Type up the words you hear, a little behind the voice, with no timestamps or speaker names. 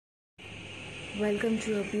Welcome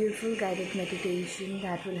to a beautiful guided meditation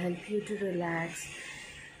that will help you to relax.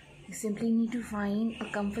 You simply need to find a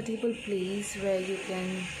comfortable place where you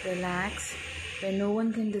can relax, where no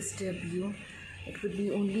one can disturb you. It would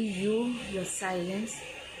be only you, your silence,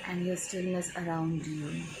 and your stillness around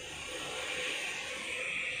you.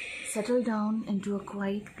 Settle down into a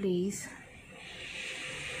quiet place.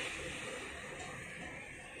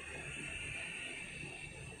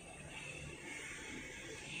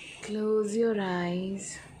 Close your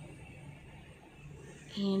eyes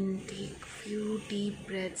and take few deep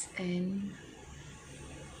breaths in.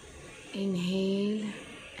 Inhale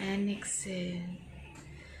and exhale.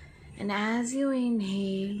 And as you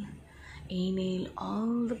inhale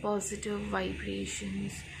all the positive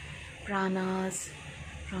vibrations, pranas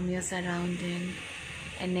from your surrounding,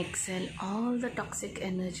 and exhale all the toxic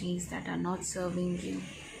energies that are not serving you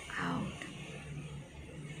out.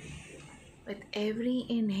 With every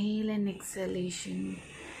inhale and exhalation,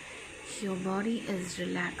 your body is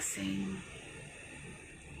relaxing.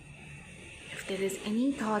 If there is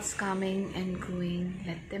any thoughts coming and going,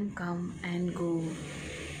 let them come and go.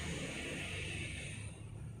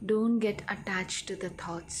 Don't get attached to the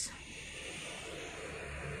thoughts.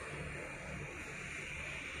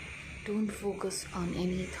 Don't focus on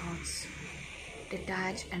any thoughts.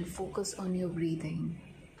 Detach and focus on your breathing.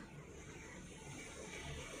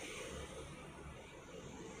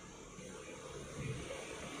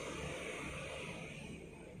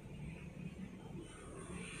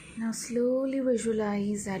 Now slowly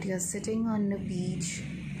visualize that you're sitting on the beach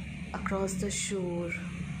across the shore.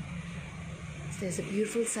 There's a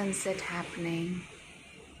beautiful sunset happening.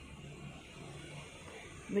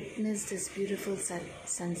 Witness this beautiful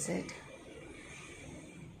sunset.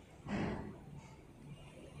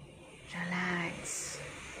 Relax.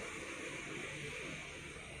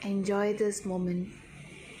 Enjoy this moment.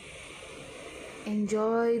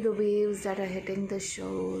 Enjoy the waves that are hitting the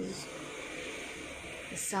shores.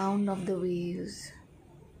 The sound of the waves.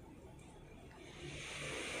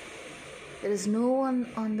 There is no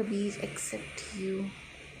one on the beach except you.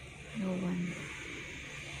 No one.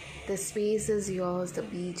 The space is yours, the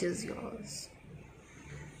beach is yours.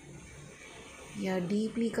 You are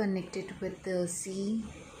deeply connected with the sea,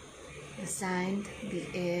 the sand, the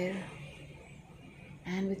air,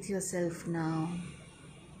 and with yourself now.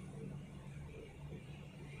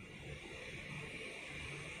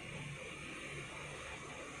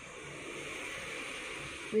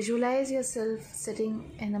 Visualize yourself sitting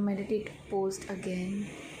in a meditative pose again.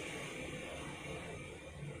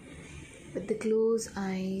 With the closed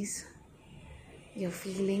eyes, you're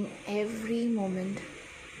feeling every moment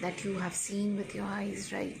that you have seen with your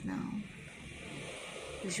eyes right now.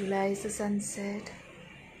 Visualize the sunset.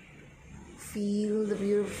 Feel the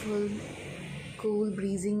beautiful, cool,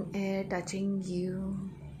 breezing air touching you.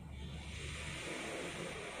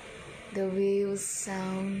 The waves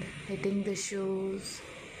sound hitting the shores.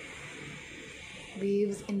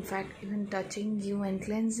 Waves, in fact, even touching you and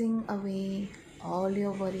cleansing away all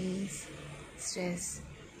your worries, stress,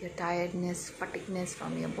 your tiredness, fatigueness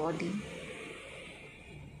from your body.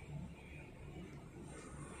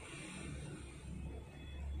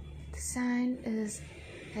 The sand is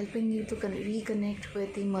helping you to reconnect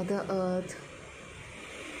with the Mother Earth.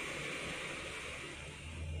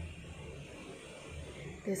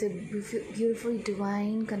 There's a beautiful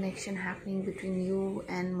divine connection happening between you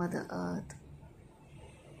and Mother Earth.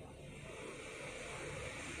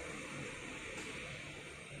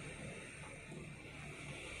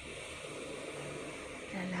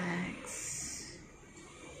 Relax.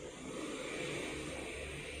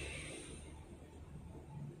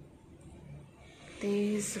 There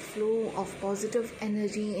is a flow of positive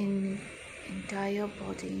energy in entire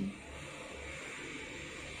body.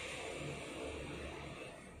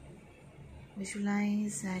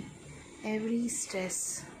 Visualize that every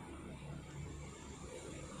stress,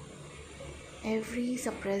 every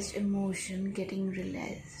suppressed emotion getting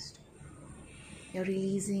released. You're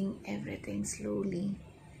releasing everything slowly.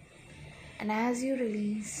 And as you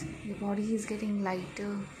release, your body is getting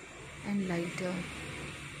lighter and lighter.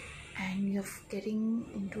 And you're getting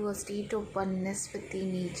into a state of oneness with the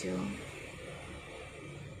nature.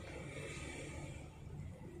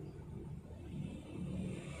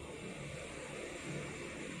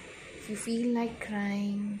 If you feel like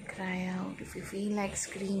crying, cry out. If you feel like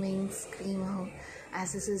screaming, scream out,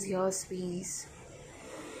 as this is your space.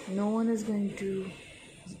 No one is going to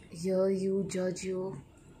hear you, judge you,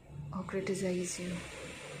 or criticize you.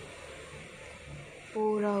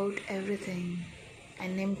 Pour out everything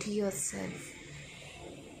and empty yourself.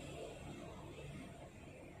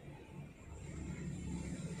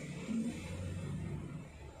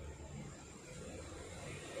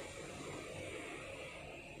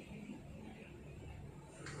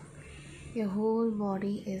 Your whole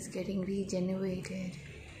body is getting regenerated,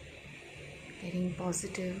 getting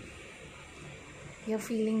positive. You're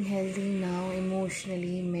feeling healthy now,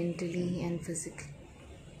 emotionally, mentally, and physically.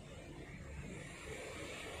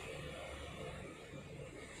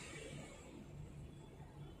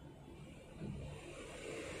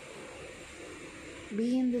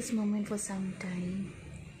 Be in this moment for some time.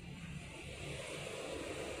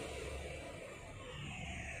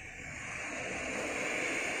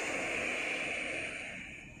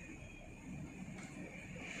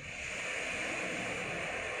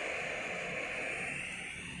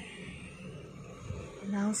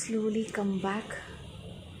 Now slowly come back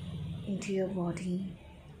into your body.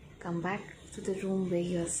 Come back to the room where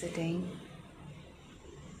you are sitting.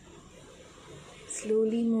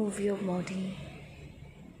 Slowly move your body.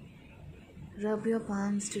 Rub your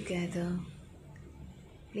palms together.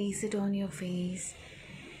 Place it on your face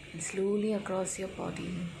and slowly across your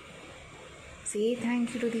body. Say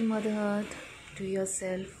thank you to the Mother Earth, to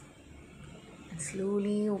yourself, and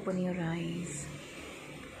slowly open your eyes.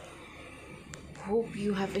 Hope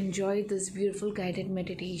you have enjoyed this beautiful guided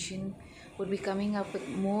meditation. We'll be coming up with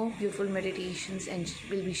more beautiful meditations and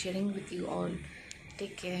we'll be sharing with you all.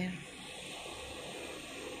 Take care.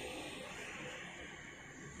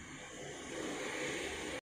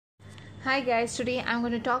 Hi guys, today I'm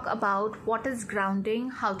going to talk about what is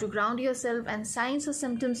grounding, how to ground yourself, and signs or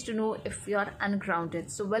symptoms to know if you're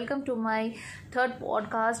ungrounded. So welcome to my third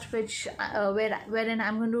podcast, wherein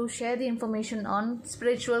I'm going to share the information on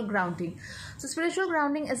spiritual grounding. So spiritual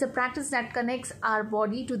grounding is a practice that connects our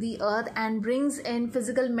body to the earth and brings in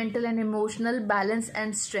physical, mental, and emotional balance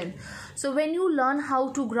and strength. So when you learn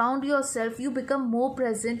how to ground yourself, you become more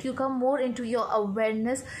present, you come more into your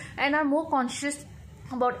awareness, and are more conscious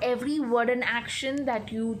about every word and action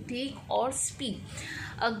that you take or speak.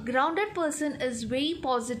 A grounded person is very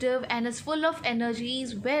positive and is full of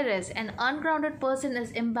energies, whereas an ungrounded person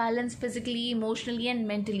is imbalanced physically, emotionally, and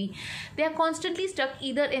mentally. They are constantly stuck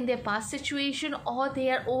either in their past situation or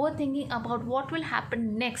they are overthinking about what will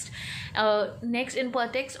happen next in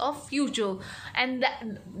context of future. And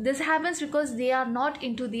this happens because they are not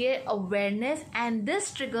into their awareness, and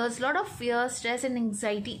this triggers a lot of fear, stress, and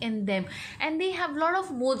anxiety in them. And they have a lot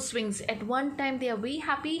of mood swings. At one time they are very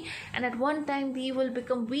happy, and at one time they will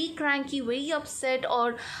become very cranky, very upset,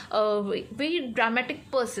 or very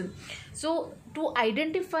dramatic person. So to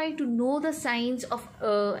identify, to know the signs of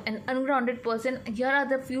an ungrounded person, here are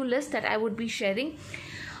the few lists that I would be sharing.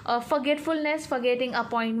 Forgetfulness, forgetting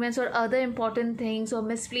appointments or other important things, or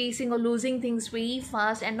misplacing or losing things very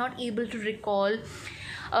fast and not able to recall.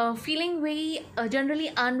 Feeling very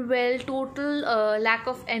generally unwell, total lack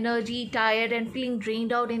of energy, tired, and feeling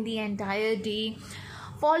drained out in the entire day.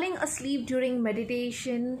 Falling asleep during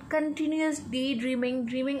meditation, continuous daydreaming,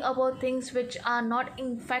 dreaming about things which are not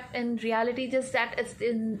in fact in reality, just that it's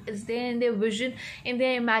there in their vision, in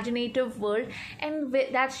their imaginative world. And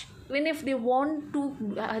that's when if they want to,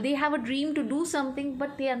 they have a dream to do something,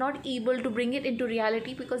 but they are not able to bring it into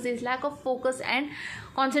reality because there is lack of focus and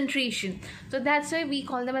concentration. So that's why we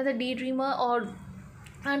call them as a daydreamer or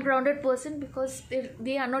ungrounded person, because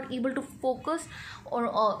they are not able to focus or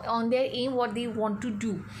on their aim, what they want to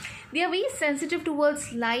do. They are very sensitive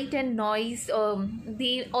towards light and noise.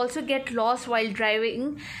 They also get lost while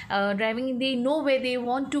driving. They know where they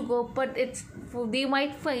want to go, but they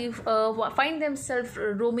might find themselves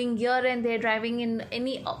roaming here and there, driving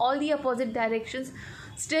in all the opposite directions.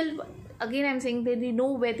 Still, again I'm saying that they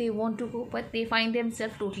know where they want to go, but they find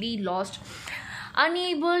themselves totally lost.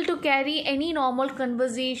 Unable to carry any normal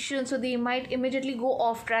conversation, so they might immediately go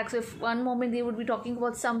off track. So if one moment they would be talking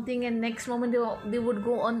about something and next moment they would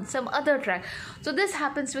go on some other track. So this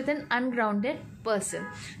happens with an ungrounded person.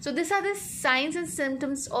 So these are the signs and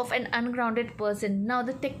symptoms of an ungrounded person. Now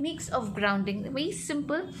the techniques of grounding, very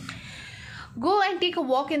simple. Go and take a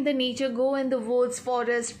walk in the nature. Go in the woods,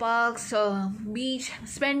 forest, parks, beach.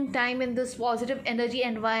 Spend time in this positive energy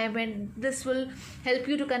environment. This will help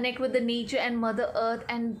you to connect with the nature and Mother Earth,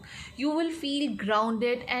 and you will feel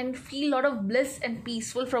grounded and feel a lot of bliss and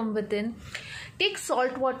peaceful from within. Take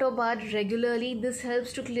salt water bath regularly. This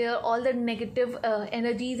helps to clear all the negative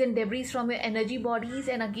energies and debris from your energy bodies,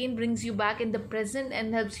 and again brings you back in the present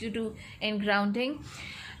and helps you to in grounding.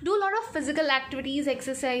 Do a lot of physical activities,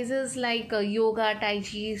 exercises like yoga, tai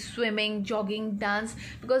chi, swimming, jogging, dance,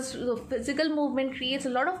 because physical movement creates a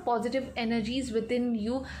lot of positive energies within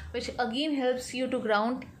you, which again helps you to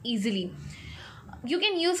ground easily. You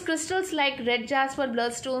can use crystals like red jasper,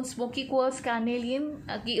 bloodstone, smoky quartz, carnelian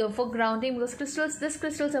for grounding, because these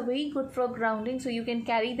crystals are very good for grounding. So you can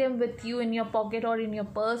carry them with you in your pocket or in your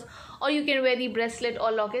purse, or you can wear the bracelet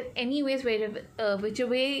or locket. Anyways,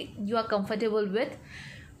 whichever way you are comfortable with.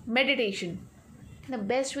 Meditation. The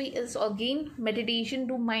best way is again meditation.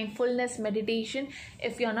 Do mindfulness meditation.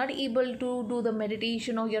 If you're not able to do the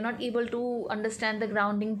meditation, or you're not able to understand the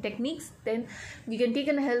grounding techniques, then you can take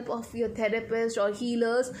the help of your therapist or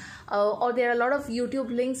healers, or there are a lot of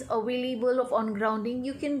YouTube links available on grounding.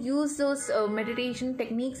 You can use those meditation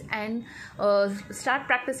techniques and start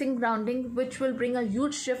practicing grounding, which will bring a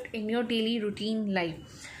huge shift in your daily routine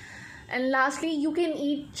life. And lastly, you can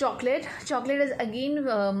eat chocolate. Chocolate is again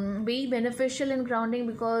very beneficial in grounding,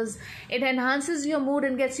 because it enhances your mood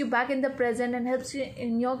and gets you back in the present and helps you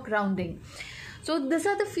in your grounding. So these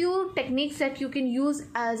are the few techniques that you can use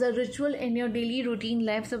as a ritual in your daily routine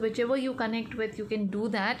life. So whichever you connect with, you can do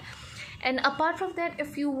that. And apart from that,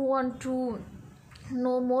 if you want to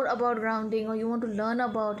know more about grounding, or you want to learn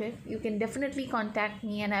about it, you can definitely contact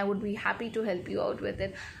me, and I would be happy to help you out with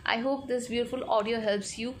it. I hope this beautiful audio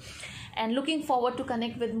helps you, and looking forward to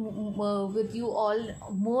connect with you all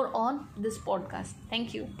more on this podcast.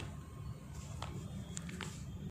 Thank you.